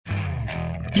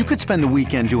You could spend the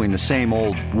weekend doing the same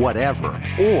old whatever,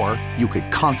 or you could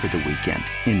conquer the weekend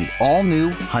in the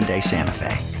all-new Hyundai Santa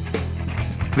Fe.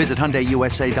 Visit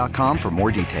HyundaiUSA.com for more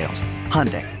details.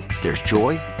 Hyundai, there's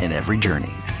joy in every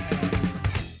journey.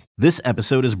 This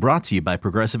episode is brought to you by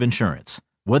Progressive Insurance.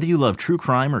 Whether you love true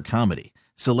crime or comedy,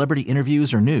 celebrity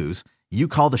interviews or news, you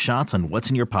call the shots on what's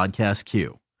in your podcast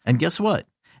queue. And guess what?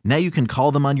 Now you can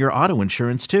call them on your auto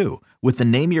insurance too with the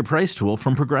Name Your Price tool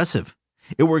from Progressive.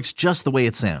 It works just the way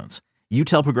it sounds. You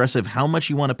tell Progressive how much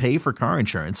you want to pay for car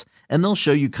insurance, and they'll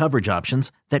show you coverage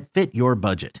options that fit your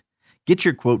budget. Get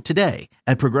your quote today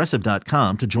at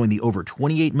Progressive.com to join the over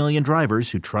 28 million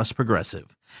drivers who trust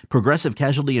Progressive. Progressive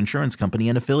Casualty Insurance Company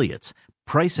and Affiliates.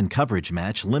 Price and coverage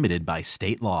match limited by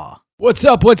state law. What's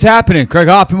up? What's happening? Craig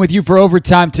Hoffman with you for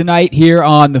Overtime tonight here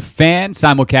on The Fan.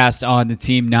 Simulcast on the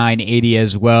Team 980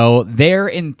 as well. There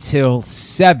until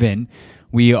 7.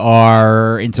 We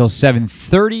are until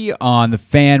 7:30 on The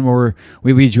Fan, where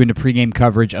we lead you into pregame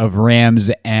coverage of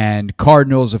Rams and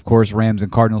Cardinals. Of course, Rams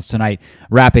and Cardinals tonight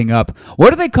wrapping up.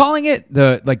 What are they calling it?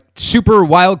 The super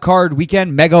wild card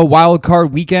weekend, mega wild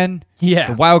card weekend? Yeah.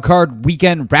 The wild card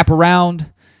weekend wraparound?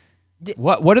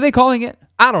 What are they calling it?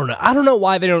 I don't know. I don't know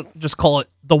why they don't just call it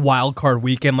the wild card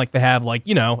weekend like they have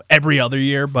every other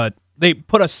year, but they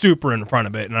put a super in front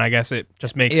of it, and I guess it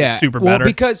just makes it super better.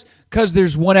 Because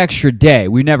there's one extra day.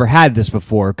 We've never had this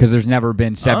before because there's never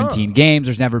been 17 games.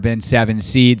 There's never been 7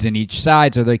 seeds in each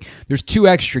side. So there's 2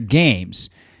 extra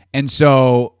games. And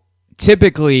so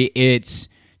typically it's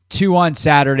 2 on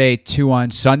Saturday, 2 on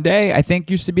Sunday, I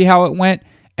think used to be how it went.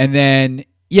 And then,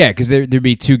 because there'd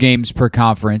be 2 games per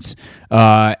conference.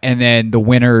 And then the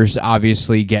winners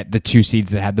obviously get the 2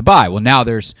 seeds that had the bye. Well, now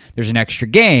there's an extra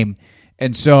game.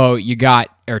 And so you got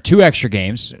 2 extra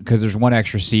games because there's 1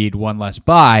 extra seed, 1 less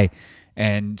bye.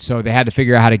 And so they had to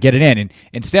figure out how to get it in. And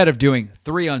instead of doing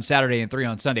 3 on Saturday and 3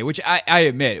 on Sunday, which I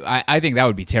admit, I think that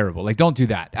would be terrible. Don't do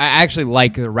that. I actually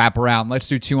like the wraparound. Let's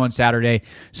do 2 on Saturday.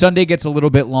 Sunday gets a little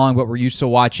bit long, but we're used to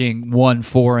watching 1,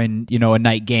 4, and a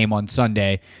night game on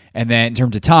Sunday. And then in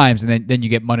terms of times, and then you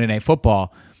get Monday Night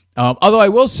Football. Although I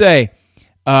will say,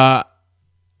 I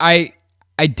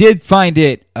did find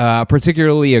it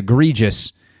particularly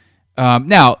egregious.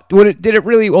 Now, did it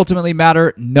really ultimately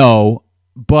matter? No.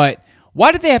 But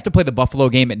why did they have to play the Buffalo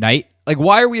game at night?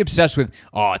 Why are we obsessed with,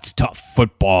 it's tough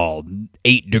football,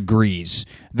 8 degrees,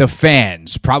 the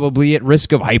fans probably at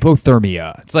risk of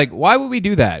hypothermia? It's why would we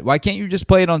do that? Why can't you just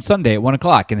play it on Sunday at 1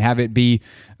 o'clock and have it be,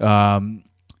 have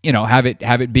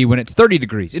it be when it's 30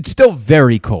 degrees? It's still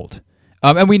very cold.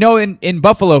 And we know in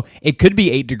Buffalo, it could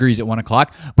be 8 degrees at 1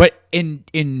 o'clock, but in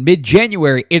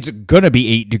mid-January, it's going to be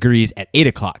 8 degrees at 8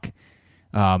 o'clock.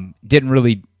 Didn't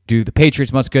really do the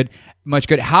Patriots much good.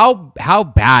 How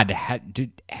bad,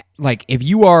 if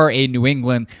you are a New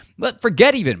England,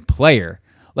 forget even player,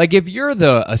 if you're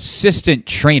the assistant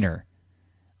trainer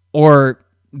or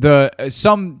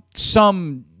some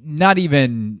not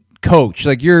even coach,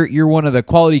 you're one of the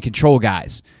quality control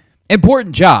guys,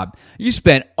 important job. You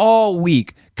spent all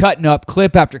week cutting up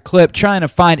clip after clip, trying to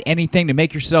find anything to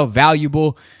make yourself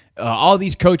valuable. All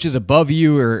these coaches above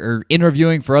you are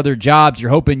interviewing for other jobs. You're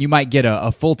hoping you might get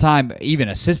a full-time, even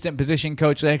assistant position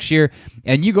coach next year.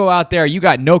 And you go out there, you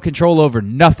got no control over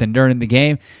nothing during the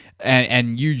game,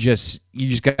 and you just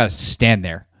got to stand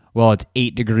there while it's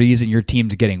 8 degrees and your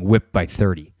team's getting whipped by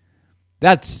 30.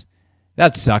 That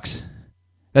sucks.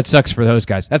 That sucks for those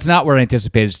guys. That's not where I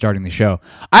anticipated starting the show.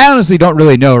 I honestly don't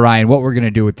really know, Ryan, what we're going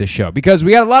to do with this show because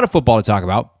we got a lot of football to talk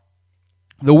about.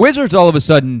 The Wizards all of a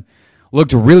sudden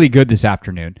looked really good this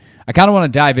afternoon. I kind of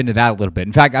want to dive into that a little bit.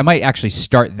 In fact, I might actually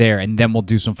start there, and then we'll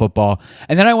do some football.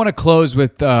 And then I want to close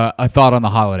with a thought on the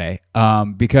holiday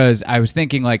because I was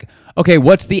thinking, okay,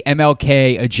 what's the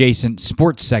MLK-adjacent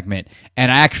sports segment? And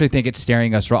I actually think it's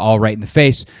staring us all right in the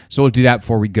face, so we'll do that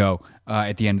before we go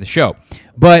at the end of the show.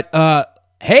 But,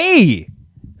 hey,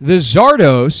 the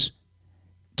Zardos,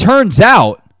 turns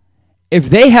out, if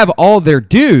they have all their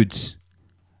dudes,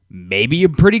 maybe a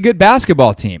pretty good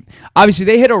basketball team. Obviously,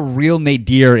 they hit a real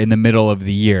nadir in the middle of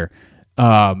the year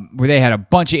where they had a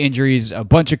bunch of injuries, a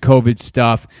bunch of COVID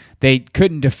stuff. They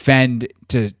couldn't defend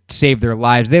to save their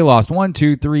lives. They lost 1,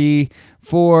 2, 3,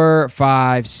 4,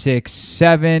 5, 6,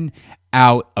 7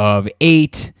 out of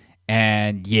 8.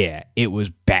 And yeah, it was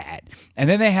bad. And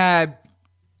then they had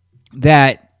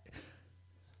that.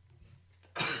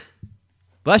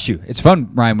 Bless you. It's fun,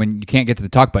 Ryan, when you can't get to the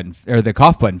talk button or the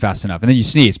cough button fast enough, and then you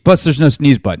sneeze. Plus, there's no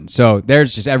sneeze button. So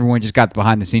there's just everyone just got the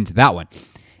behind the scenes of that one.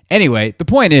 Anyway, the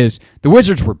point is the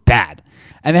Wizards were bad.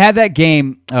 And they had that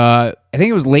game, I think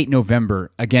it was late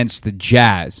November, against the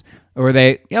Jazz. Or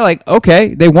they,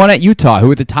 okay, they won at Utah,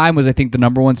 who at the time was, I think, the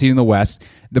number 1 seed in the West.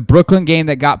 The Brooklyn game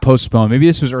that got postponed, maybe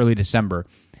this was early December.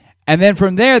 And then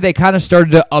from there, they kind of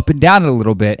started to up and down it a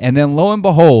little bit. And then lo and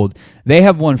behold, they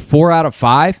have won 4 out of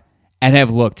 5 and have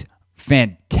looked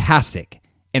fantastic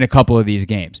in a couple of these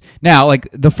games. Now, like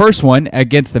the first one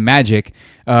against the Magic,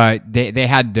 they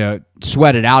had to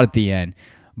sweat it out at the end.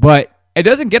 But it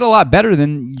doesn't get a lot better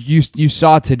than you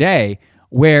saw today,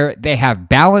 where they have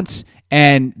balance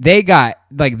and they got,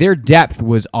 like, their depth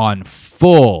was on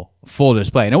full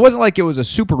display. And it wasn't like it was a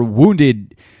super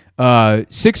wounded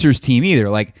Sixers team either.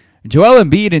 Like, Joel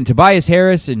Embiid and Tobias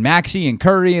Harris and Maxey and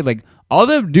Curry, like, all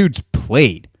them dudes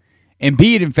played.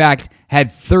 Embiid, in fact,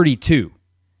 had 32.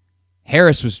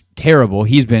 Harris was terrible.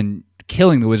 He's been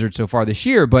killing the Wizards so far this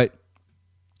year, but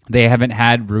they haven't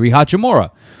had Rui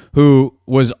Hachimura, who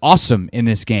was awesome in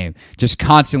this game. Just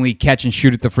constantly catch and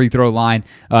shoot at the free throw line.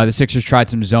 The Sixers tried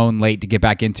some zone late to get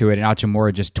back into it, and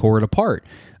Hachimura just tore it apart.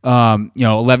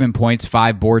 11 points,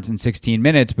 5 boards in 16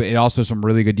 minutes, but it also some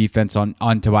really good defense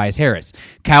on Tobias Harris.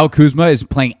 Kyle Kuzma is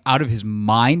playing out of his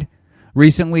mind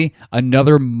recently.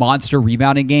 Another monster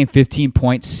rebounding game, 15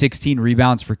 points, 16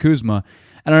 rebounds for Kuzma.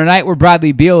 And on a night where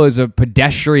Bradley Beal is a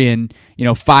pedestrian,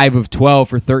 5 of 12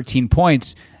 for 13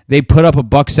 points, they put up a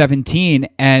 $117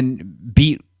 and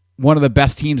beat one of the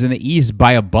best teams in the East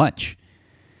by a bunch.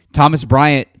 Thomas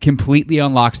Bryant completely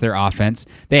unlocks their offense.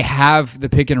 They have the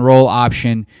pick and roll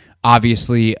option,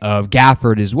 obviously, of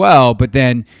Gafford as well, but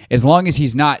then as long as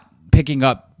he's not picking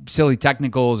up silly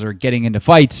technicals or getting into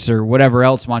fights or whatever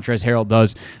else Montrezl Harrell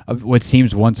does, what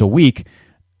seems once a week,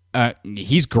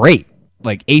 he's great.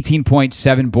 Like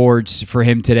 18.7 boards for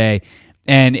him today.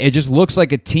 And it just looks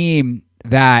like a team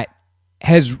that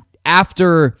has,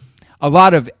 after a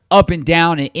lot of up and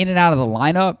down and in and out of the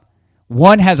lineup,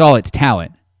 one has all its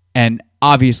talent. And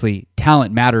obviously,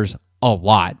 talent matters a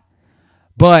lot.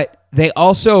 But they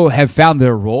also have found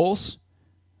their roles,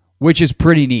 which is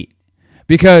pretty neat.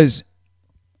 Because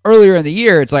earlier in the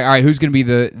year, it's like, all right, who's going to be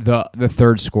the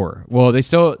third scorer? Well, they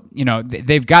still,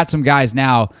 they've got some guys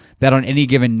now that on any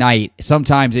given night,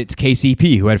 sometimes it's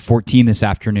KCP, who had 14 this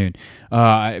afternoon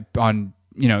on,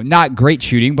 not great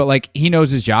shooting, but like he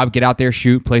knows his job. Get out there,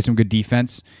 shoot, play some good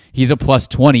defense. He's a plus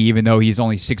 20, even though he's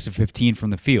only 6 of 15 from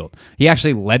the field. He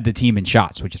actually led the team in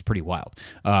shots, which is pretty wild.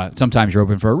 Sometimes you're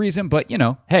open for a reason, but,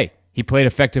 hey, he played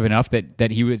effective enough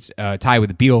that he was tied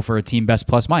with Beal for a team best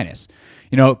plus minus.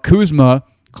 Kuzma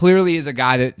clearly is a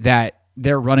guy that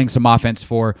they're running some offense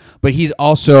for, but he's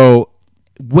also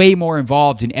way more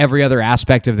involved in every other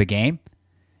aspect of the game.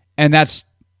 And that's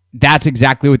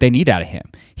exactly what they need out of him.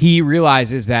 He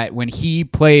realizes that when he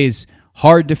plays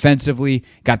hard defensively,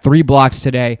 got 3 blocks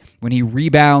today, when he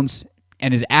rebounds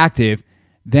and is active,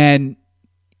 then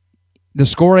the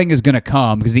scoring is going to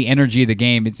come because the energy of the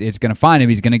game, it's going to find him.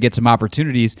 He's going to get some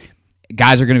opportunities.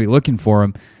 Guys are going to be looking for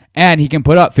him. And he can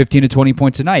put up 15 to 20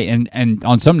 points a night. And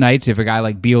on some nights, if a guy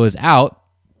like Beal is out,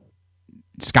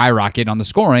 skyrocket on the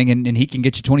scoring, and he can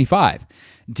get you 25.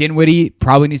 Dinwiddie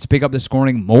probably needs to pick up the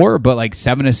scoring more, but like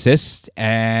 7 assists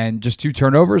and just 2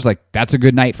 turnovers, like that's a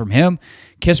good night from him.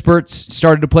 Kispert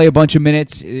started to play a bunch of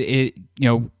minutes,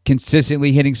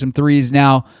 consistently hitting some threes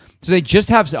now. So they just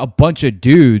have a bunch of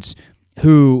dudes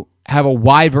who have a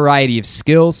wide variety of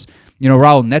skills.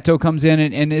 Raul Neto comes in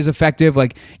and is effective.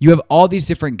 Like, you have all these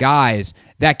different guys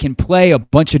that can play a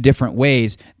bunch of different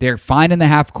ways. They're fine in the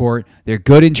half court. They're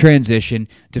good in transition.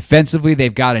 Defensively,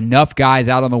 they've got enough guys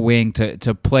out on the wing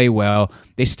to play well.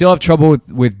 They still have trouble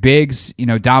with bigs,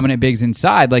 dominant bigs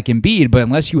inside like Embiid, but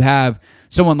unless you have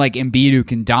someone like Embiid who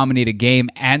can dominate a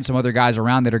game and some other guys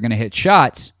around that are going to hit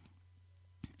shots,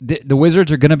 the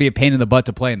Wizards are going to be a pain in the butt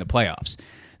to play in the playoffs.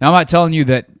 Now, I'm not telling you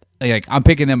that I'm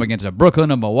picking them against a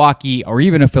Brooklyn, a Milwaukee, or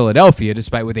even a Philadelphia,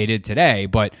 despite what they did today.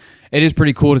 But it is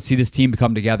pretty cool to see this team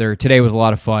come together. Today was a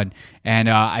lot of fun, and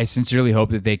I sincerely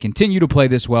hope that they continue to play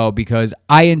this well because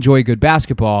I enjoy good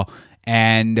basketball,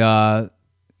 and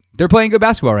they're playing good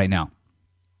basketball right now.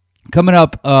 Coming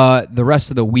up the rest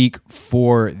of the week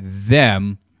for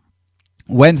them,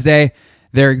 Wednesday,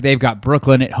 they've got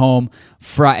Brooklyn at home.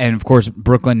 And, of course,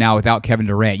 Brooklyn now without Kevin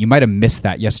Durant. You might have missed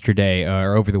that yesterday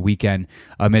or over the weekend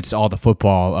amidst all the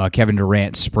football. Kevin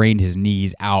Durant sprained his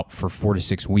knees out for 4 to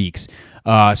 6 weeks.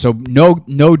 So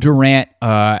no Durant,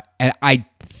 and I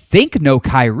think no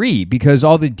Kyrie because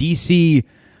all the DC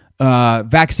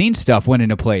vaccine stuff went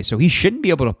into play. So he shouldn't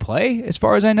be able to play as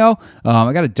far as I know.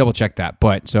 I got to double check that.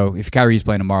 But so if Kyrie's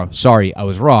playing tomorrow, sorry, I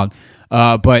was wrong.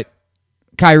 But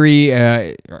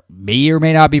Kyrie may or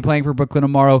may not be playing for Brooklyn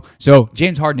tomorrow. So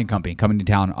James Harden and company coming to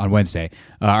town on Wednesday,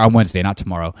 not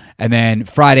tomorrow. And then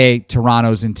Friday,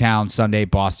 Toronto's in town. Sunday,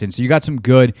 Boston. So you got some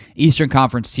good Eastern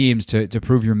Conference teams to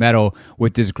prove your mettle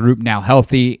with this group now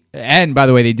healthy. And by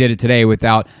the way, they did it today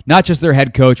without not just their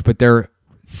head coach, but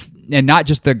and not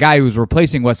just the guy who was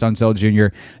replacing Wes Unseld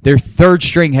Jr., their third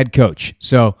string head coach.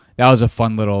 So that was a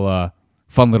fun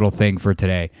little thing for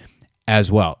today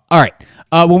as well. All right.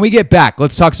 When we get back,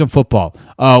 let's talk some football.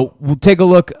 We'll take a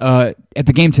look at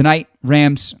the game tonight,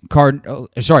 Rams, Cardinals,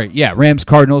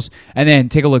 and then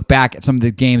take a look back at some of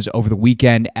the games over the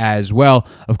weekend as well.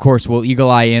 Of course, we'll eagle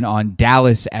eye in on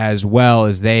Dallas as well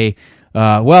as they,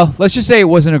 let's just say it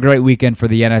wasn't a great weekend for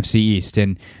the NFC East,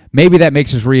 and maybe that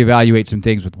makes us reevaluate some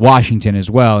things with Washington as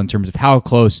well in terms of how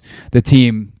close the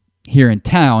team here in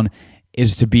town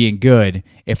is to being good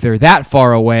if they're that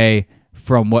far away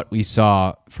from what we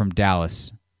saw from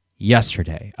Dallas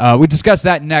yesterday. We discuss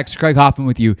that next. Craig Hoffman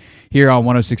with you here on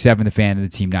 106.7 The Fan and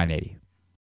the Team 980.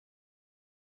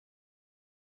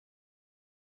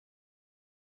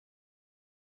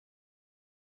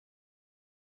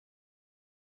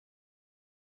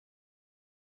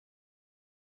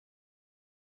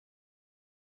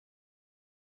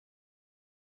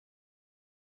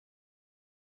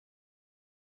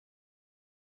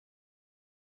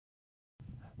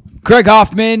 Craig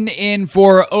Hoffman in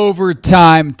for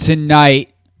overtime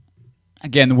tonight.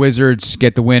 Again, the Wizards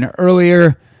get the win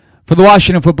earlier. For the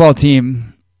Washington football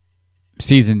team,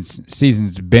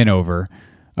 season's been over.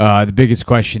 The biggest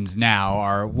questions now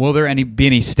are, will there be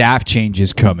any staff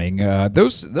changes coming?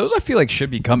 Those I feel like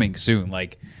should be coming soon.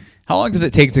 Like, how long does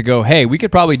it take to go, hey, we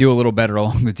could probably do a little better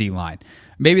along the D-line?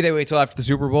 Maybe they wait till after the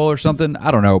Super Bowl or something. I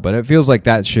don't know, but it feels like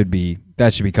that should be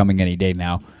coming any day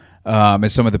now.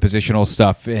 As some of the positional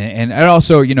stuff, and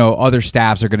also, other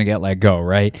staffs are going to get let go,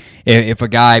 right? If a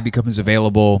guy becomes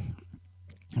available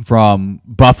from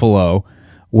Buffalo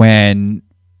when,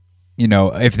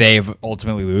 if they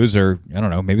ultimately lose, or I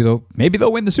don't know, maybe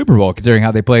they'll win the Super Bowl considering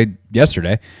how they played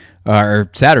yesterday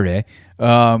or Saturday.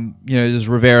 Does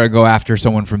Rivera go after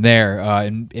someone from there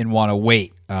and want to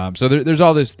wait? So there's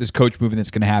all this coach movement that's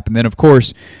going to happen. Then, of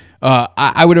course,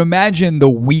 I would imagine the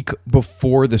week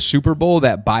before the Super Bowl,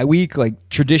 that bye week, like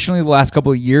traditionally the last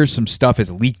couple of years, some stuff has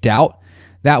leaked out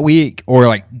that week, or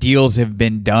like deals have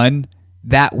been done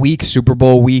that week, Super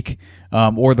Bowl week,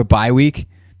 or the bye week.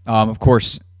 Of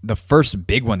course, the first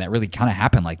big one that really kind of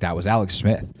happened like that was Alex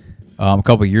Smith a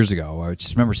couple of years ago. I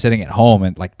just remember sitting at home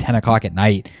at like 10 o'clock at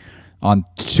night on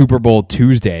Super Bowl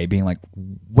Tuesday being like,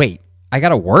 wait, I got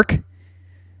to work?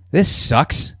 This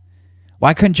sucks.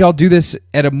 Why couldn't y'all do this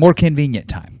at a more convenient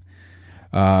time?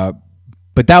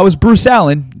 But that was Bruce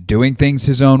Allen doing things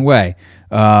his own way.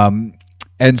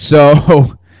 And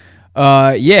so,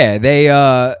 they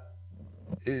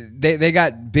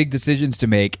got big decisions to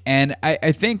make. And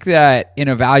I think that in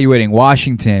evaluating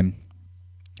Washington,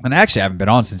 and I actually haven't been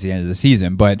on since the end of the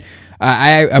season, but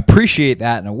I appreciate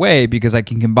that in a way because I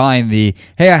can combine the,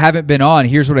 hey, I haven't been on,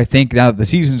 here's what I think now that the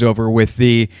season's over, with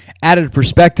the added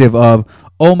perspective of,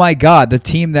 oh my God, the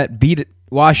team that beat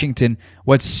Washington,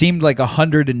 what seemed like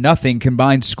 100-0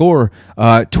 combined score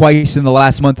twice in the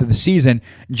last month of the season,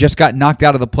 just got knocked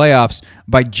out of the playoffs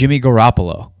by Jimmy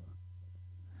Garoppolo.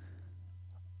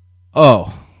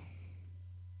 Oh.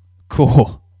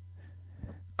 Cool.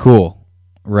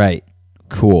 Right.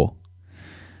 Cool.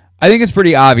 I think it's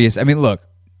pretty obvious. I mean, look,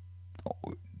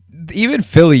 even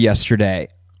Philly yesterday,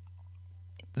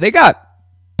 they got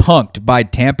punked by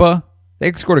Tampa.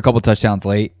 They scored a couple touchdowns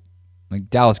late. Like,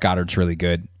 Dallas Goedert's really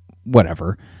good.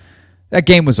 Whatever. That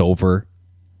game was over.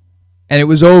 And it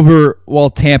was over while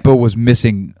Tampa was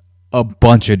missing a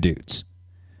bunch of dudes.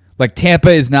 Like, Tampa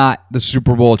is not the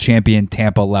Super Bowl champion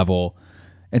Tampa level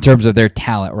in terms of their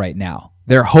talent right now.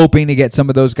 They're hoping to get some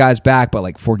of those guys back, but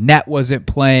like Fournette wasn't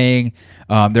playing.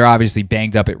 They're obviously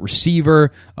banged up at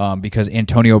receiver because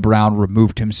Antonio Brown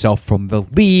removed himself from the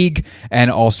league.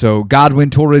 And also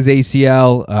Godwin tore his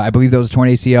ACL. I believe that was torn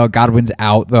ACL. Godwin's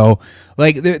out, though.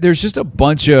 Like, there's just a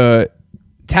bunch of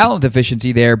talent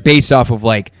deficiency there based off of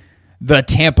like the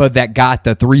Tampa that got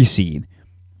the 3 seed.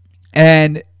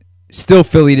 And still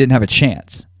Philly didn't have a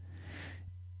chance.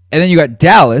 And then you got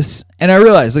Dallas, and I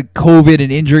realized like COVID and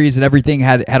injuries and everything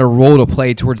had a role to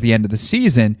play towards the end of the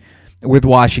season with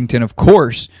Washington, of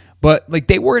course, but like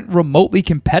they weren't remotely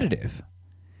competitive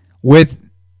with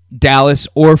Dallas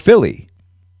or Philly.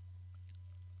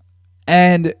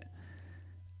 And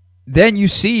then you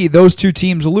see those two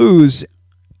teams lose,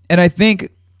 and I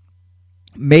think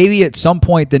maybe at some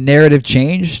point the narrative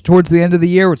changed towards the end of the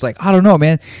year where it's like, I don't know,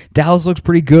 man, Dallas looks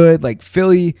pretty good. Like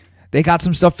Philly, They got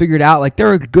some stuff figured out. Like,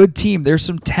 they're a good team. There's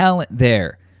some talent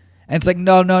there. And it's like,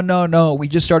 no. We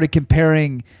just started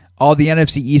comparing all the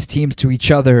NFC East teams to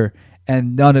each other,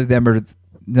 and none of them are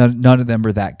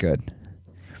that good.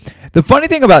 The funny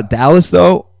thing about Dallas,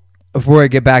 though, before I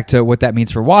get back to what that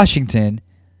means for Washington,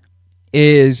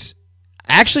 is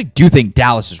I actually do think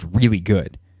Dallas is really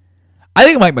good. I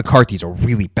think Mike McCarthy's a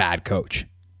really bad coach.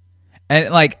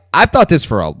 And, like, I've thought this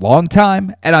for a long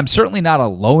time, and I'm certainly not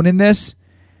alone in this.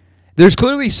 There's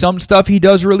clearly some stuff he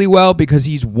does really well because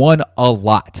he's won a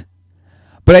lot.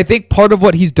 But I think part of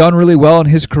what he's done really well in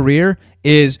his career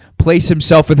is place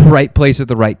himself in the right place at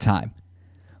the right time.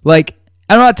 Like,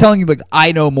 I'm not telling you, like,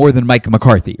 I know more than Mike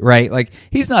McCarthy, right? Like,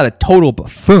 he's not a total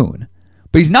buffoon,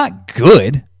 but he's not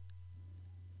good.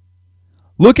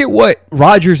 Look at what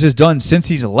Rodgers has done since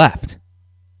he's left.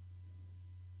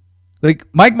 Like,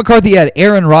 Mike McCarthy had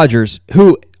Aaron Rodgers,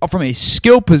 who, from a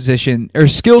skill position or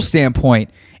skill standpoint,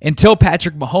 until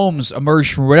Patrick Mahomes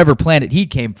emerged from whatever planet he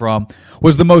came from,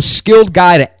 was the most skilled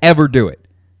guy to ever do it.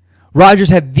 Rodgers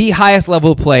had the highest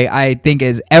level of play I think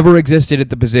has ever existed at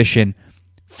the position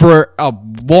for a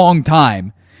long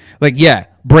time. Like, yeah,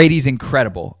 Brady's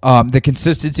incredible. The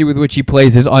consistency with which he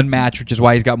plays is unmatched, which is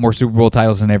why he's got more Super Bowl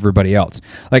titles than everybody else.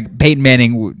 Like, Peyton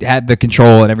Manning had the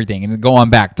control and everything, and go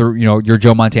on back through, your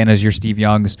Joe Montanas, your Steve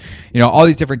Youngs, all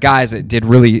these different guys that did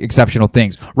really exceptional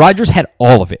things. Rodgers had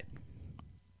all of it.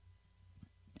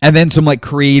 And then some, like,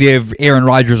 creative Aaron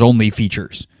Rodgers only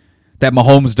features that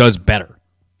Mahomes does better.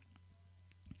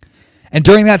 And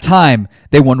during that time,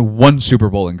 they won 1 Super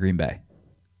Bowl in Green Bay.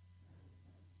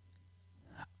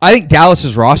 I think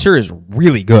Dallas's roster is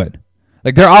really good.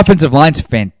 Like, their offensive line's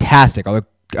fantastic.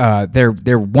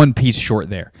 They're one piece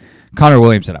short there. Connor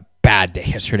Williams had a bad day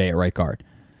yesterday at right guard.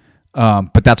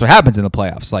 But that's what happens in the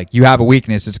playoffs. Like, you have a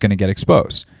weakness, it's going to get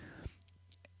exposed.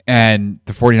 And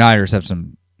the 49ers have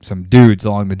some dudes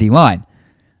along the D-line.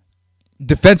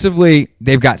 Defensively,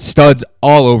 they've got studs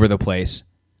all over the place.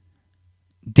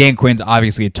 Dan Quinn's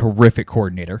obviously a terrific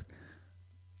coordinator.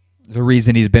 The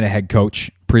reason he's been a head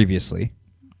coach previously.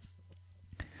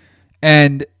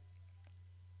 And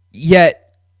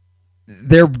yet,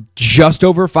 they're just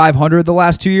over 500 the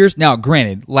last 2 years. Now,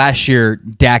 granted, last year,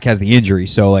 Dak has the injury,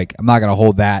 so, like, I'm not going to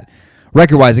hold that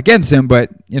record-wise against him, but,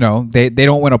 they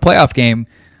don't win a playoff game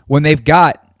when they've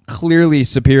got clearly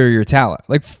superior talent.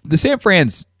 Like, the San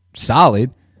Fran's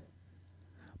solid,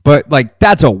 but, like,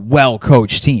 that's a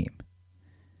well-coached team.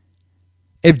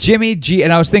 If Jimmy G,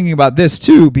 and I was thinking about this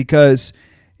too, because,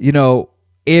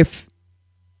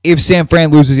 if San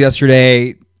Fran loses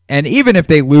yesterday, and even if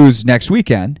they lose next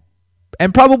weekend,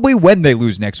 and probably when they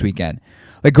lose next weekend,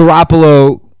 like,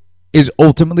 Garoppolo is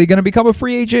ultimately going to become a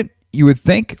free agent, you would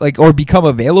think, like, or become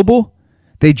available.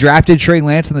 They drafted Trey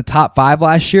Lance in the top 5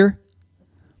 last year.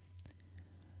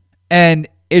 And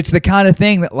it's the kind of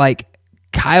thing that, like,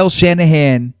 Kyle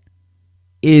Shanahan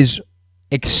is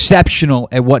exceptional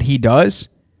at what he does.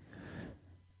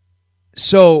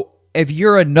 So if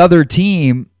you're another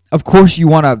team, of course you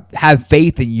want to have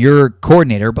faith in your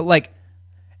coordinator. But, like,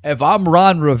 if I'm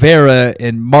Ron Rivera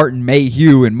and Martin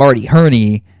Mayhew and Marty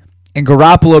Herney and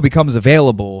Garoppolo becomes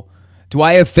available, do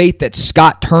I have faith that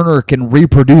Scott Turner can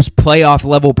reproduce playoff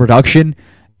level production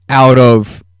out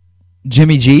of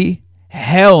Jimmy G?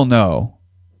 Hell no.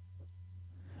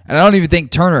 And I don't even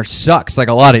think Turner sucks like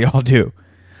a lot of y'all do.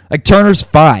 Like, Turner's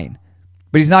fine,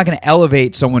 but he's not going to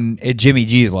elevate someone at Jimmy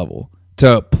G's level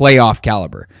to playoff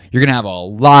caliber. You're going to have a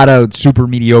lot of super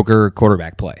mediocre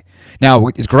quarterback play. Now,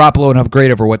 is Garoppolo an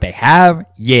upgrade over what they have?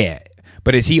 Yeah.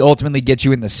 But does he ultimately get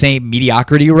you in the same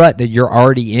mediocrity rut that you're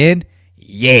already in?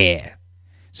 Yeah.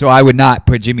 So I would not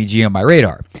put Jimmy G on my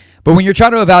radar. But when you're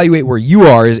trying to evaluate where you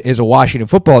are as a Washington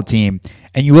football team,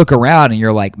 and you look around and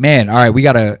you're like, man, all right, we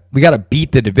gotta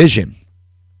beat the division.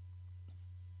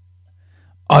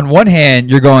 On one hand,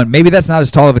 you're going, maybe that's not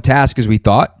as tall of a task as we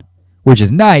thought, which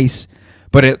is nice.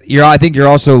 But I think you're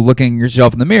also looking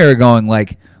yourself in the mirror going,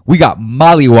 like, we got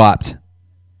mollywopped.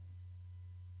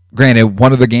 Granted,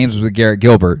 one of the games was with Garrett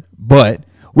Gilbert, but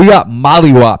we got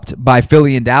mollywopped by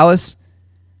Philly and Dallas,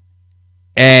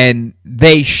 and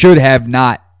they should have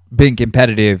not been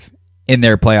competitive in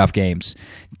their playoff games.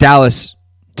 Dallas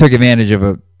took advantage of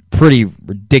a pretty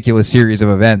ridiculous series of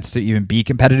events to even be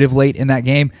competitive late in that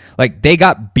game. Like, they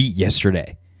got beat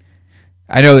yesterday.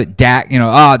 I know that Dak,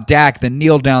 Dak, the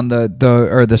kneel down,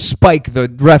 the spike,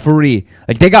 the referee,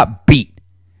 like, they got beat.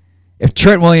 If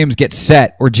Trent Williams gets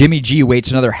set or Jimmy G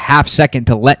waits another half second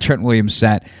to let Trent Williams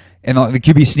set and the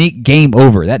QB sneak, game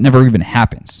over. That never even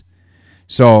happens.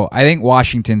 So I think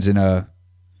Washington's they're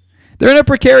in a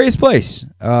precarious place.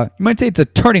 You might say it's a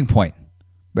turning point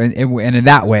And in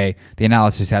that way, the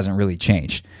analysis hasn't really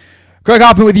changed. Craig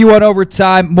Hoffman with you on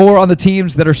Overtime. More on the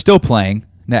teams that are still playing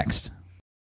next.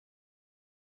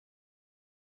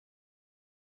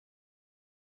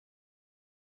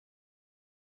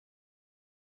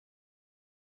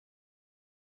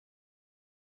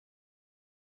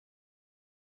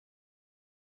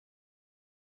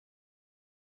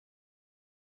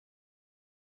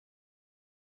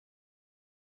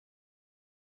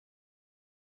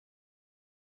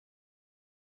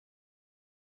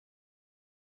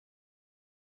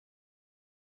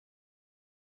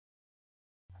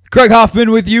 Craig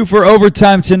Hoffman with you for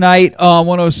Overtime tonight on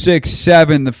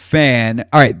 106.7 The Fan.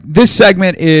 All right, this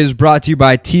segment is brought to you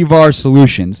by TVAR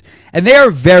Solutions, and they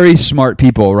are very smart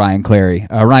people, Ryan Clary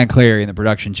in the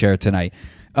production chair tonight.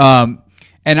 And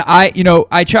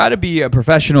I try to be a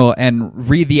professional and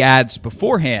read the ads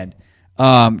beforehand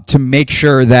to make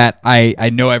sure that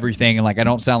I know everything and I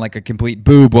don't sound like a complete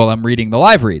boob while I'm reading the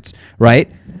live reads, right?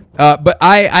 But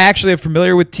I actually am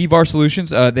familiar with TVAR Solutions.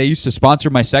 They used to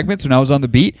sponsor my segments when I was on the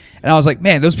beat, and I was like,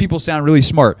 man, those people sound really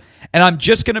smart. And I'm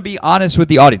just going to be honest with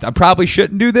the audience. I probably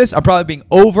shouldn't do this. I'm probably being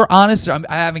over-honest. I'm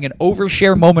having an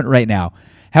overshare moment right now.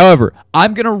 However,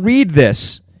 I'm going to read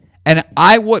this, and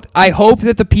I hope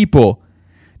that the people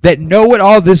that know what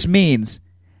all this means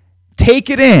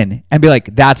take it in and be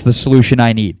like, that's the solution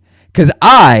I need. Because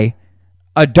I,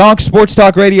 a Donk Sports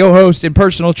Talk radio host and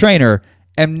personal trainer,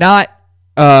 am not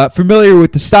familiar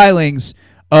with the stylings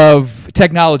of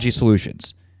technology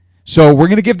solutions. So we're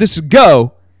going to give this a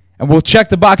go, and we'll check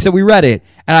the box that we read it.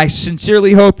 And I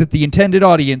sincerely hope that the intended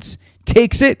audience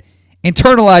takes it,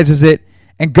 internalizes it,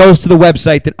 and goes to the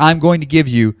website that I'm going to give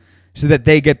you so that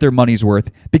they get their money's worth.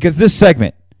 Because this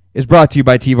segment is brought to you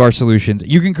by TVAR Solutions.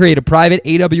 You can create a private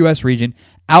AWS region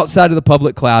outside of the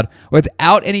public cloud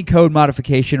without any code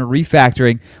modification or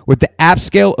refactoring with the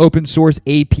AppScale open source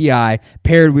API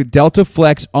paired with Delta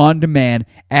Flex on demand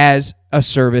as a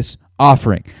service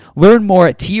offering. Learn more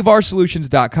at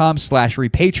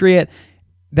tvarsolutions.com/repatriate.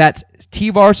 That's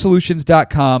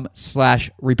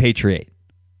tvarsolutions.com/repatriate.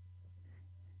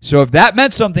 So if that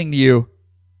meant something to you,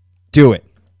 do it.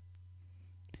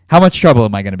 How much trouble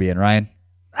am I going to be in, Ryan?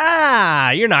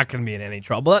 You're not going to be in any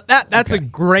trouble. That's okay. A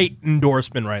great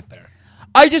endorsement right there.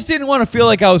 I just didn't want to feel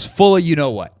like I was full of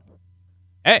you-know-what.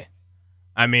 Hey,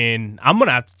 I mean, I'm going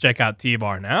to have to check out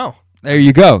TVAR now. There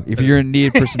you go. If you're in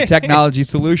need for some technology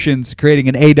solutions, creating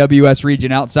an AWS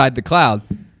region outside the cloud,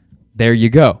 there you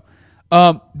go.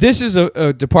 This is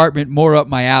a department more up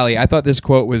my alley. I thought this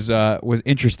quote was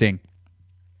interesting.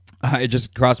 It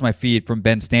just crossed my feed from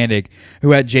Ben Standig,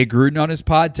 who had Jay Gruden on his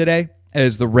pod today,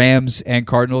 as the Rams and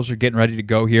Cardinals are getting ready to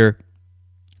go here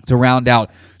to round out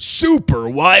Super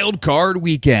Wild Card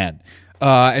Weekend.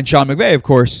 And Sean McVay, of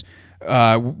course,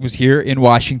 was here in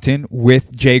Washington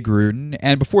with Jay Gruden,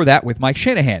 and before that with Mike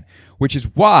Shanahan, which is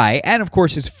why, and of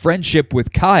course his friendship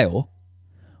with Kyle,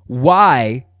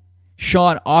 why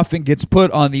Sean often gets put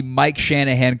on the Mike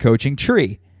Shanahan coaching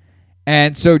tree.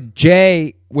 And so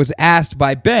Jay was asked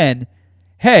by Ben,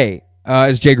 hey,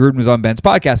 as Jay Gruden was on Ben's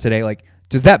podcast today,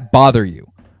 does that bother you?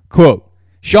 Quote,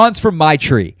 Sean's from my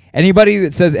tree. Anybody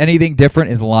that says anything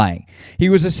different is lying. He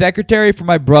was a secretary for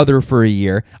my brother for a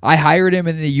year. I hired him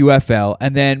in the UFL,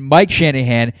 and then Mike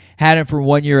Shanahan had him for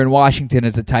 1 year in Washington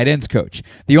as a tight ends coach.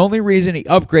 The only reason he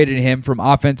upgraded him from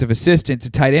offensive assistant to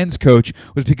tight ends coach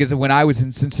was because when I was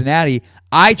in Cincinnati,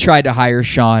 I tried to hire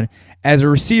Sean as a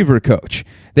receiver coach.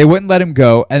 They wouldn't let him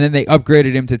go, and then they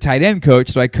upgraded him to tight end coach,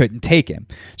 so I couldn't take him.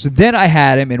 So then I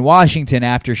had him in Washington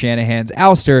after Shanahan's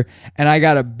ouster, and I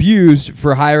got abused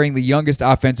for hiring the youngest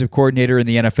offensive coordinator in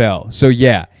the NFL. So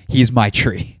yeah, he's my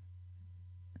tree.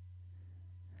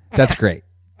 That's great.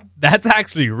 That's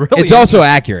actually really It's also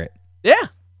accurate. Yeah,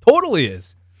 totally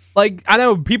is. I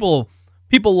know people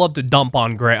love to dump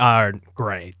on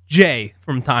Jay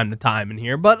from time to time in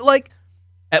here, but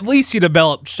at least he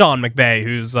developed Sean McVay,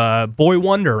 who's a boy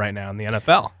wonder right now in the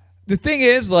NFL. The thing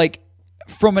is,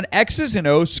 from an X's and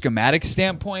O's schematic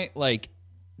standpoint,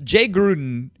 Jay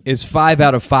Gruden is 5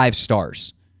 out of 5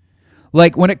 stars.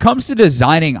 When it comes to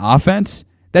designing offense,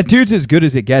 that dude's as good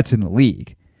as it gets in the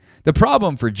league. The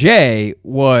problem for Jay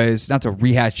was, not to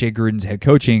rehash Jay Gruden's head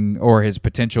coaching or his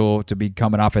potential to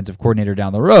become an offensive coordinator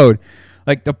down the road,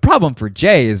 the problem for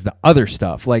Jay is the other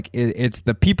stuff. It's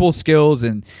the people skills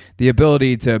and the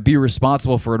ability to be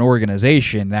responsible for an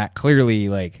organization that clearly,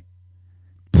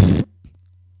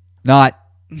 not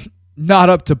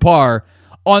up to par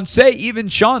on, say, even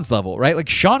Sean's level, right?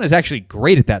 Sean is actually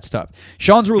great at that stuff.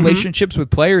 Sean's relationships with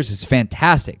players is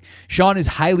fantastic. Sean is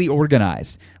highly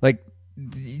organized.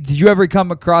 Did you ever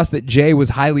come across that Jay was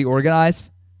highly organized?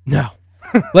 No.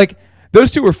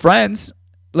 those two were friends.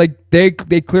 Like they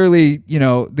clearly,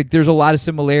 there's a lot of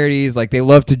similarities. Like they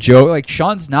love to joke. Like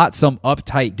Sean's not some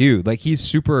uptight dude. Like he's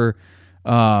super,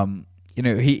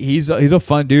 he's a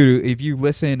fun dude. If you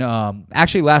listen,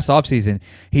 actually last offseason,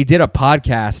 he did a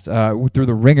podcast through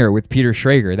the Ringer with Peter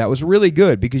Schrager. That was really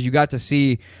good because you got to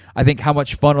see, I think, how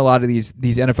much fun a lot of these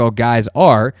NFL guys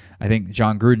are. I think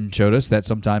John Gruden showed us that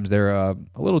sometimes they're a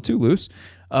little too loose.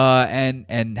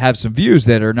 And have some views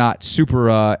that are not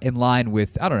super in line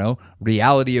with, I don't know,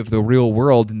 reality of the real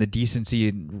world and the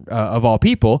decency of all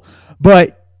people.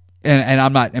 But, and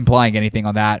I'm not implying anything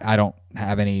on that. I don't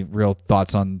have any real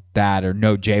thoughts on that or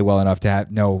know Jay well enough to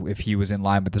know if he was in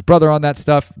line with his brother on that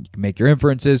stuff. You can make your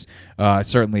inferences.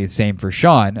 Certainly the same for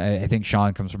Sean. I think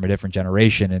Sean comes from a different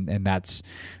generation, and that's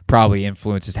probably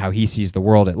influences how he sees the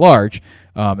world at large,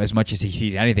 as much as he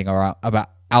sees anything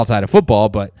about outside of football.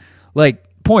 But, like,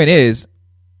 point is,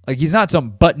 like, he's not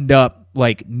some buttoned up,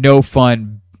 like, no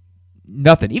fun,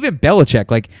 nothing. Even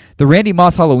Belichick, like the Randy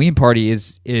Moss Halloween party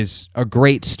is a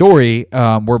great story,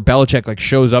 where Belichick like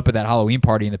shows up at that Halloween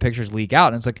party and the pictures leak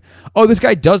out, and it's like, oh, this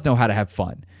guy does know how to have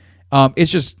fun.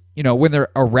 It's just, when they're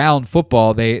around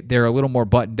football, they're a little more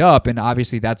buttoned up, and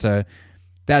obviously that's a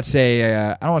I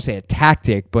don't want to say a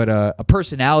tactic, but a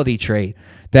personality trait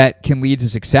that can lead to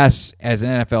success as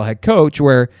an NFL head coach,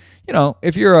 where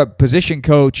if you're a position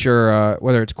coach or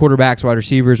whether it's quarterbacks, wide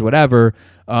receivers, whatever,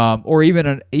 or even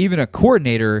a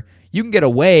coordinator, you can get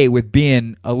away with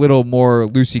being a little more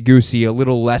loosey-goosey, a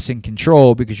little less in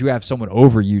control because you have someone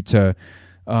over you to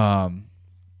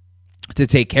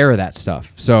take care of that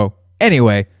stuff. So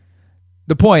anyway,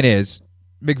 the point is,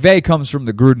 McVay comes from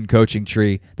the Gruden coaching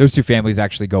tree. Those two families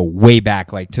actually go way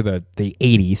back, like to the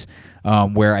 80s,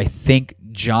 where I think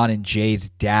John and Jay's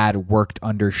dad worked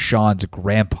under Sean's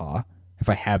grandpa, if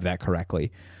I have that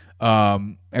correctly,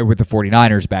 with the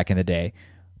 49ers back in the day.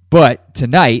 But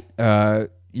tonight,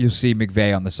 you'll see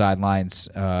McVay on the sidelines,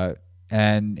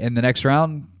 and in the next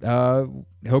round,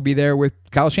 he'll be there with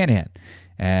Kyle Shanahan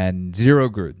and zero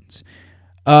Grudens.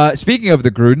 Speaking of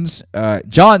the Grudens,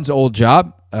 John's old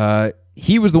job,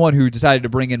 he was the one who decided to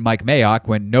bring in Mike Mayock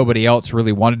when nobody else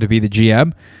really wanted to be the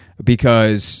GM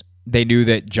because they knew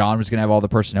that John was going to have all the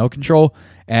personnel control.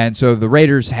 And so the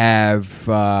Raiders have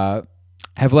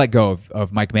let go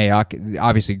of Mike Mayock.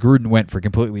 Obviously, Gruden went for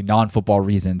completely non-football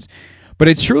reasons. But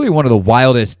it's truly one of the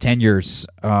wildest tenures.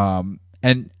 And,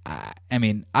 I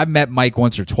mean, I've met Mike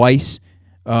once or twice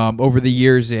over the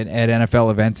years at NFL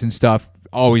events and stuff.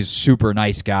 Always super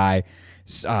nice guy.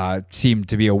 Seemed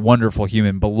to be a wonderful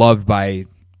human, beloved by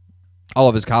all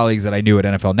of his colleagues that I knew at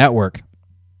NFL Network.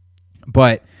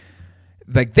 But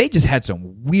like they just had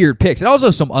some weird picks and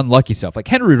also some unlucky stuff. Like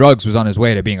Henry Ruggs was on his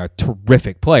way to being a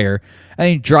terrific player, and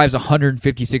he drives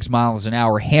 156 miles an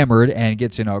hour hammered and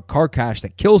gets in a car crash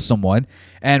that kills someone.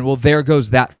 And well, there goes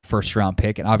that first round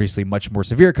pick, and obviously much more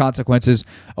severe consequences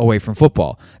away from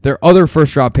football. Their other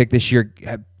first round pick this year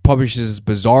publishes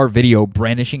bizarre video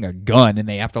brandishing a gun, and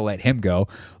they have to let him go.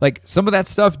 Like some of that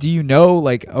stuff, do you know,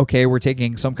 like, okay, we're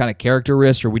taking some kind of character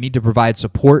risk, or we need to provide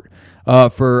support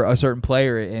for a certain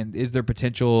player, and is there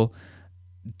potential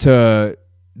to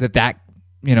that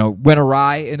went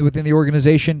awry within the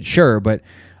organization? Sure, but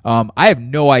I have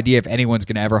no idea if anyone's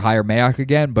going to ever hire Mayock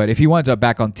again. But if he winds up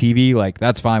back on TV, like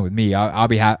that's fine with me. I'll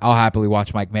happily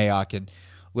watch Mike Mayock and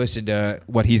listen to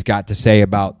what he's got to say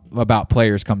about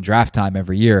players come draft time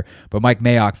every year. But Mike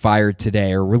Mayock fired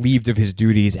today, or relieved of his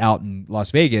duties out in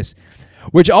Las Vegas,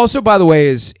 which also, by the way,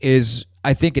 is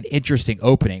I think an interesting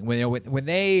opening. When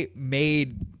they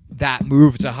made that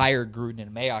move to hire Gruden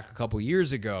and Mayock a couple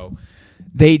years ago,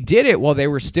 they did it while they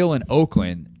were still in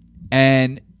Oakland.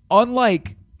 And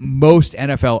unlike most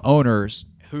NFL owners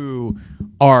who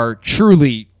are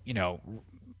truly,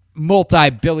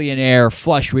 multi-billionaire,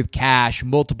 flush with cash,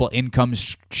 multiple income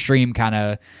stream kind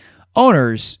of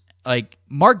owners, like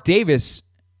Mark Davis,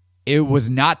 it was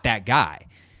not that guy.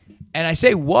 And I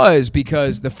say was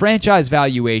because the franchise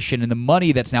valuation and the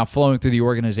money that's now flowing through the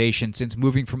organization since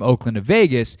moving from Oakland to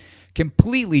Vegas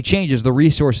completely changes the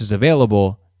resources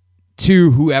available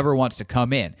to whoever wants to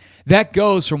come in. That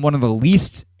goes from one of the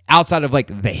least, outside of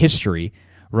like the history,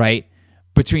 right,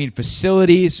 between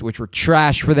facilities, which were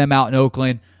trash for them out in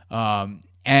Oakland,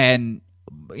 and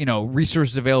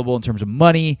resources available in terms of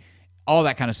money, all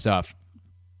that kind of stuff.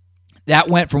 That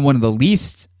went from one of the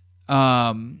least,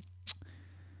 I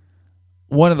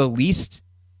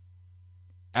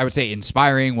would say,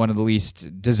 inspiring, one of the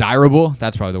least desirable,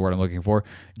 that's probably the word I'm looking for,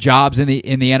 jobs in the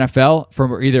NFL,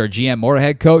 from either a GM or a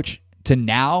head coach, to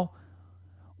now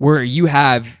where you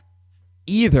have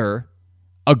either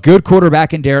a good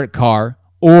quarterback in Derek Carr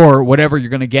or whatever you're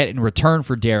going to get in return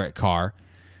for Derek Carr.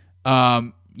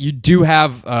 You do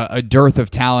have a dearth of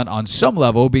talent on some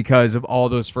level because of all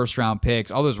those first-round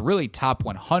picks, all those really top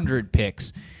 100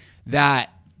 picks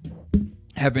that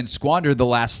have been squandered the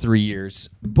last 3 years.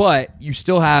 But you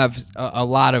still have a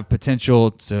lot of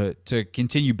potential to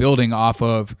continue building off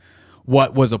of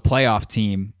what was a playoff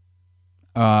team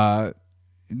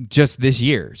just this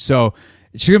year. So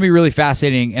it's going to be really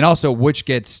fascinating. And also, which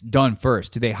gets done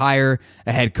first? Do they hire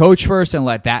a head coach first and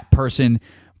let that person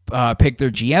pick their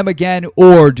GM again,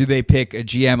 or do they pick a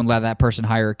GM and let that person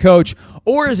hire a coach,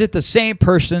 or is it the same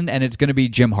person and it's going to be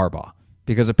Jim Harbaugh?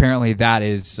 Because apparently that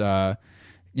is, I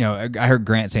heard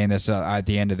Grant saying this at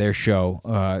the end of their show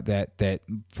that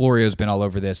Florio's been all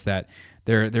over this, that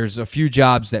there's a few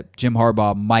jobs that Jim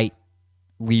Harbaugh might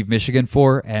leave Michigan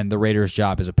for, and the Raiders'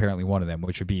 job is apparently one of them,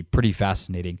 which would be pretty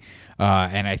fascinating.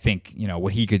 And I think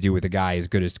what he could do with a guy as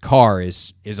good as Carr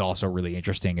is also really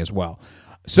interesting as well.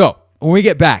 So when we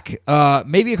get back,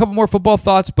 maybe a couple more football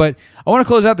thoughts, but I want to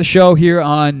close out the show here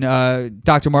on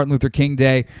Dr. Martin Luther King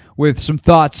Day with some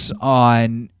thoughts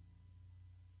on,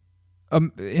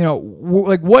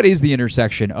 what is the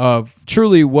intersection of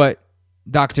truly what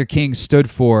Dr. King stood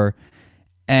for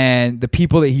and the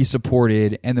people that he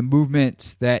supported and the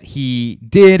movements that he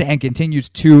did and continues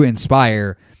to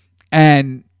inspire,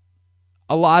 and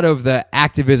a lot of the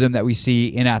activism that we see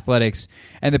in athletics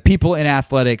and the people in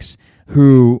athletics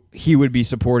who he would be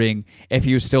supporting if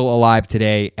he was still alive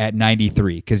today at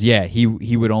 93. Because,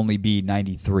 he would only be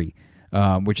 93,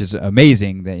 which is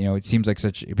amazing that, it seems like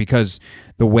because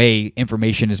the way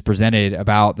information is presented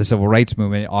about the civil rights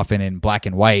movement, often in black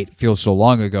and white, feels so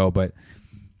long ago, but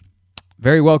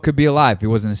very well could be alive if he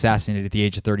wasn't assassinated at the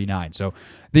age of 39. So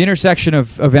the intersection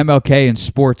of MLK and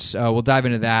sports, we'll dive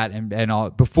into that.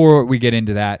 And before we get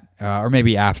into that, or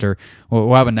maybe after,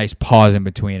 we'll have a nice pause in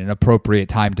between, an appropriate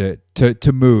time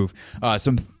to move.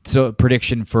 Some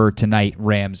prediction for tonight,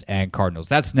 Rams and Cardinals.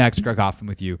 That's next. Greg Hoffman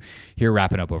with you here,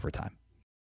 wrapping up Overtime.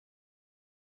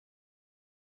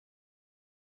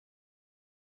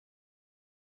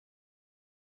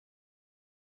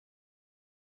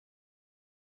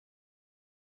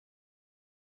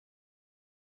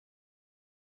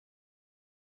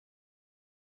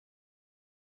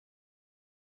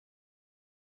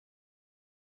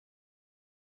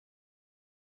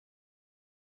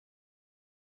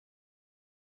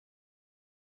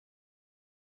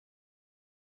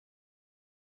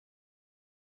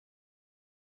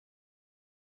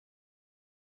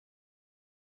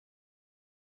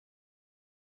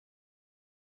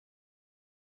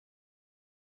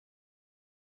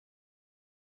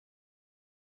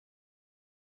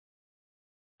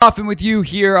 Often with you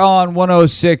here on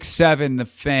 106.7 The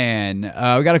Fan.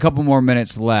 We got a couple more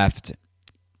minutes left.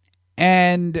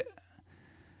 And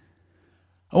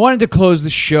I wanted to close the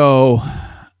show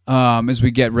as we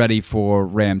get ready for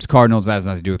Rams Cardinals. That has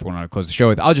nothing to do with what I want to close the show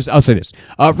with. I'll say this.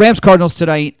 Rams Cardinals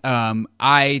tonight.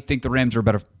 I think the Rams are a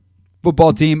better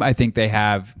football team. I think they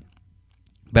have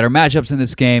better matchups in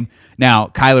this game. Now,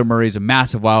 Kyler Murray is a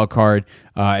massive wild card.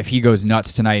 If he goes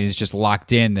nuts tonight and is just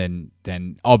locked in,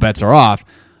 then all bets are off.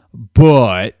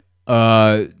 But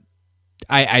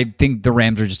I think the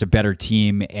Rams are just a better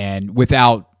team, and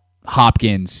without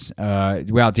Hopkins,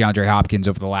 without DeAndre Hopkins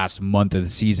over the last month of the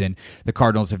season, the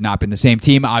Cardinals have not been the same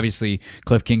team. Obviously,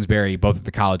 Cliff Kingsbury, both at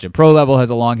the college and pro level, has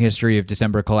a long history of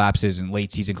December collapses and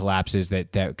late season collapses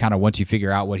that kind of, once you figure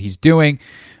out what he's doing,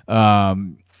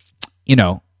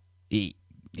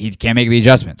 he can't make the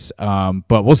adjustments.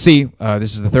 But we'll see.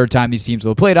 This is the third time these teams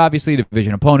will have played, obviously,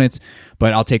 division opponents.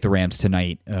 But I'll take the Rams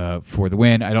tonight for the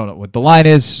win. I don't know what the line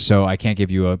is, so I can't give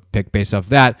you a pick based off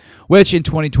that, which in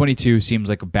 2022 seems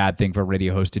like a bad thing for a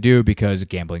radio host to do because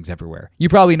gambling's everywhere. You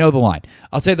probably know the line.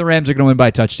 I'll say the Rams are going to win by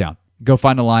a touchdown. Go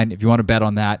find a line. If you want to bet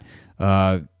on that,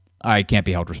 I can't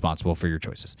be held responsible for your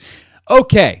choices.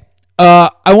 Okay.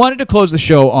 I wanted to close the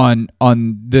show on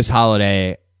this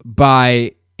holiday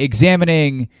by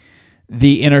examining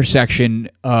the intersection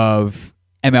of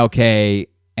MLK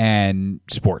and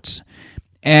sports.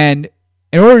 And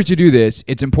in order to do this,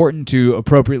 it's important to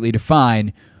appropriately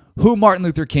define who Martin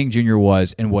Luther King Jr.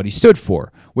 was and what he stood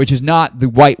for, which is not the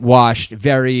whitewashed,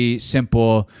 very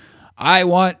simple, I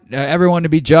want everyone to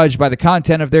be judged by the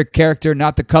content of their character,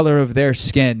 not the color of their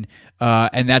skin.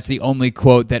 And that's the only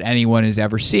quote that anyone has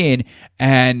ever seen.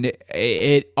 And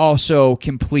it also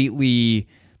completely,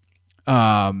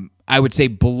 I would say,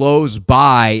 blows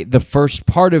by the first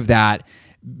part of that,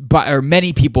 or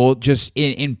many people just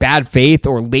in bad faith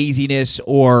or laziness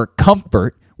or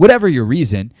comfort, whatever your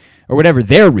reason, or whatever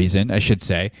their reason, I should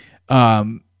say,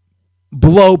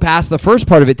 blow past the first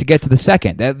part of it to get to the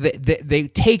second. They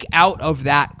take out of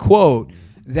that quote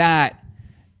that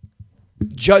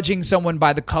judging someone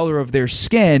by the color of their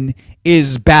skin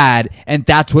is bad, and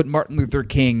that's what Martin Luther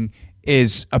King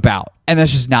is about. And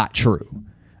that's just not true.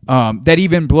 That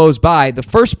even blows by the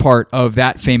first part of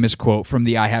that famous quote from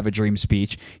the I Have a Dream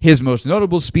speech, his most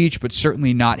notable speech, but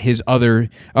certainly not his other,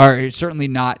 or certainly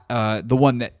not the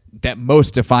one that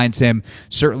most defines him,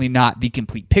 certainly not the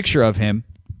complete picture of him.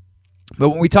 But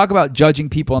when we talk about judging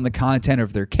people on the content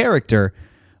of their character,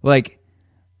 like,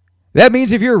 that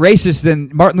means if you're a racist,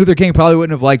 then Martin Luther King probably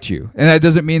wouldn't have liked you. And that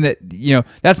doesn't mean that,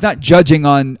 that's not judging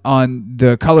on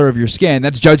the color of your skin.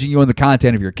 That's judging you on the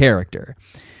content of your character.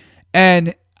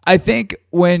 And I think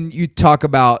when you talk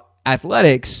about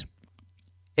athletics,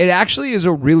 it actually is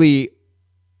a really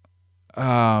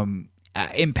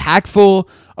impactful,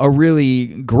 a really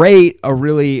great, a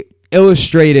really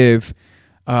illustrative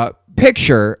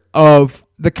picture of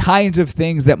the kinds of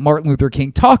things that Martin Luther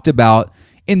King talked about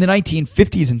in the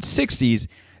 1950s and 60s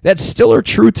that still are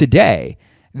true today,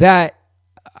 that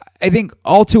I think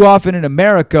all too often in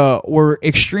America we're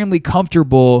extremely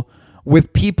comfortable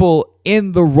with people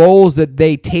in the roles that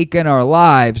they take in our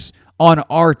lives on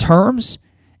our terms,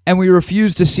 and we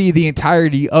refuse to see the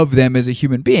entirety of them as a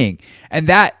human being. And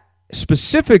that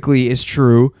specifically is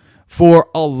true for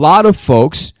a lot of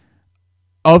folks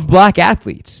of black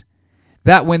athletes,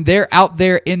 that when they're out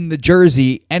there in the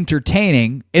jersey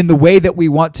entertaining in the way that we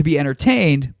want to be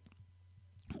entertained,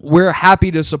 we're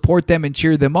happy to support them and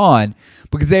cheer them on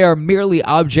because they are merely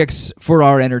objects for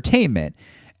our entertainment.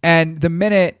 And the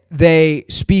minute they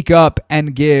speak up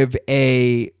and give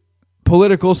a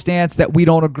political stance that we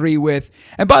don't agree with,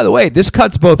 and by the way, this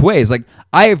cuts both ways. Like,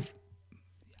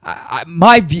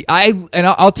 my view,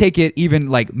 I'll take it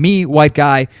even like me, white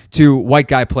guy, to white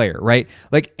guy player, right?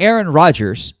 Like Aaron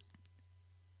Rodgers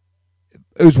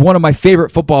was one of my favorite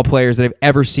football players that I've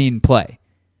ever seen play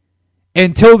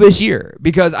until this year,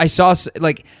 because I saw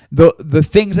like the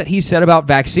things that he said about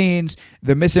vaccines,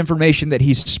 the misinformation that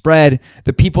he's spread,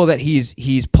 the people that he's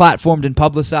platformed and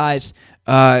publicized.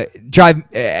 I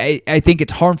think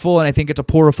it's harmful, and I think it's a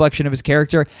poor reflection of his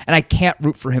character, and I can't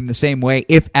root for him the same way,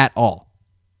 if at all.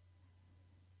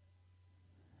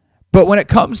 But when it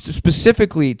comes to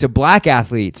specifically to black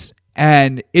athletes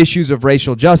and issues of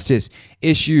racial justice,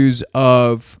 issues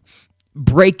of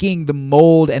breaking the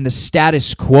mold and the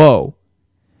status quo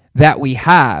that we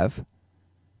have,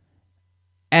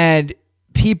 and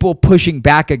people pushing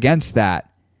back against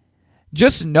that,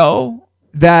 just know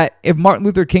that if Martin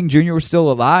Luther King Jr. was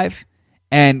still alive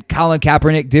and Colin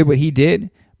Kaepernick did what he did,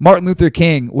 Martin Luther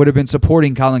King would have been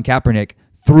supporting Colin Kaepernick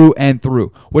through and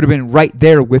through, would have been right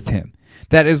there with him.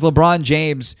 That as LeBron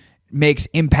James makes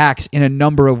impacts in a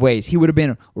number of ways, he would have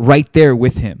been right there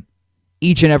with him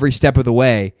each and every step of the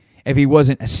way if he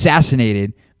wasn't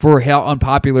assassinated for how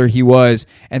unpopular he was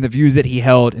and the views that he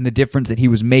held and the difference that he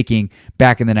was making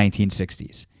back in the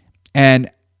 1960s.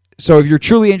 And so if you're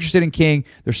truly interested in King,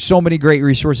 there's so many great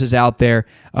resources out there.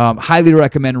 Highly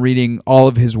recommend reading all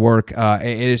of his work.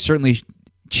 It has certainly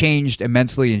changed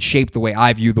immensely and shaped the way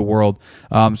I view the world.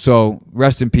 So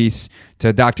rest in peace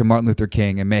to Dr. Martin Luther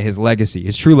King, and may his legacy,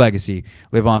 his true legacy,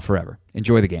 live on forever.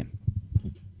 Enjoy the game.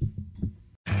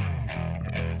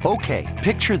 Okay,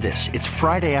 picture this. It's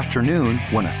Friday afternoon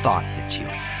when a thought hits you.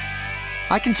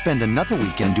 I can spend another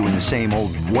weekend doing the same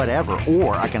old whatever,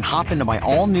 or I can hop into my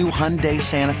all-new Hyundai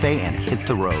Santa Fe and hit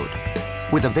the road.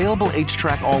 With available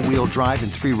H-Track all-wheel drive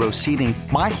and 3-row seating,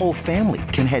 my whole family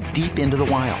can head deep into the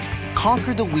wild.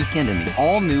 Conquer the weekend in the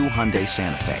all-new Hyundai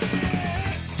Santa Fe.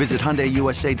 Visit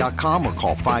HyundaiUSA.com or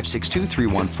call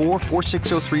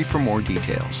 562-314-4603 for more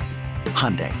details.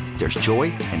 Hyundai, there's joy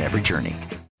in every journey.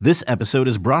 This episode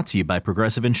is brought to you by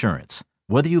Progressive Insurance.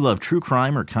 Whether you love true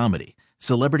crime or comedy,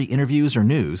 celebrity interviews or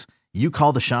news, you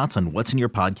call the shots on what's in your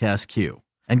podcast queue.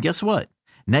 And guess what?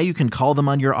 Now you can call them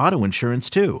on your auto insurance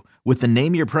too with the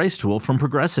Name Your Price tool from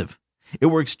Progressive. It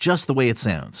works just the way it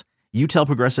sounds. You tell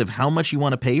Progressive how much you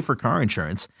want to pay for car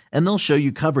insurance, and they'll show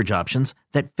you coverage options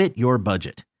that fit your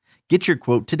budget. Get your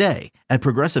quote today at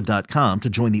Progressive.com to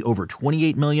join the over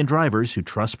 28 million drivers who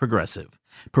trust Progressive.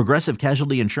 Progressive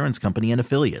Casualty Insurance Company and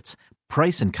Affiliates.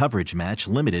 Price and coverage match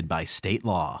limited by state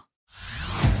law.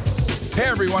 Hey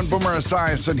everyone, Boomer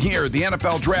Esiason here. The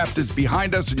NFL Draft is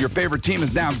behind us and your favorite team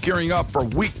is now gearing up for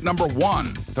week number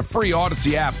 1. The free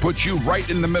Odyssey app puts you right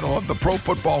in the middle of the pro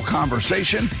football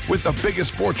conversation with the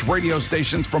biggest sports radio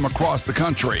stations from across the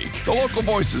country. The local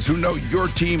voices who know your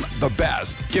team the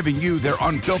best, giving you their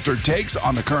unfiltered takes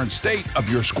on the current state of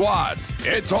your squad.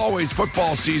 It's always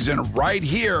football season right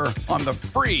here on the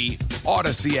free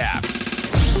Odyssey app.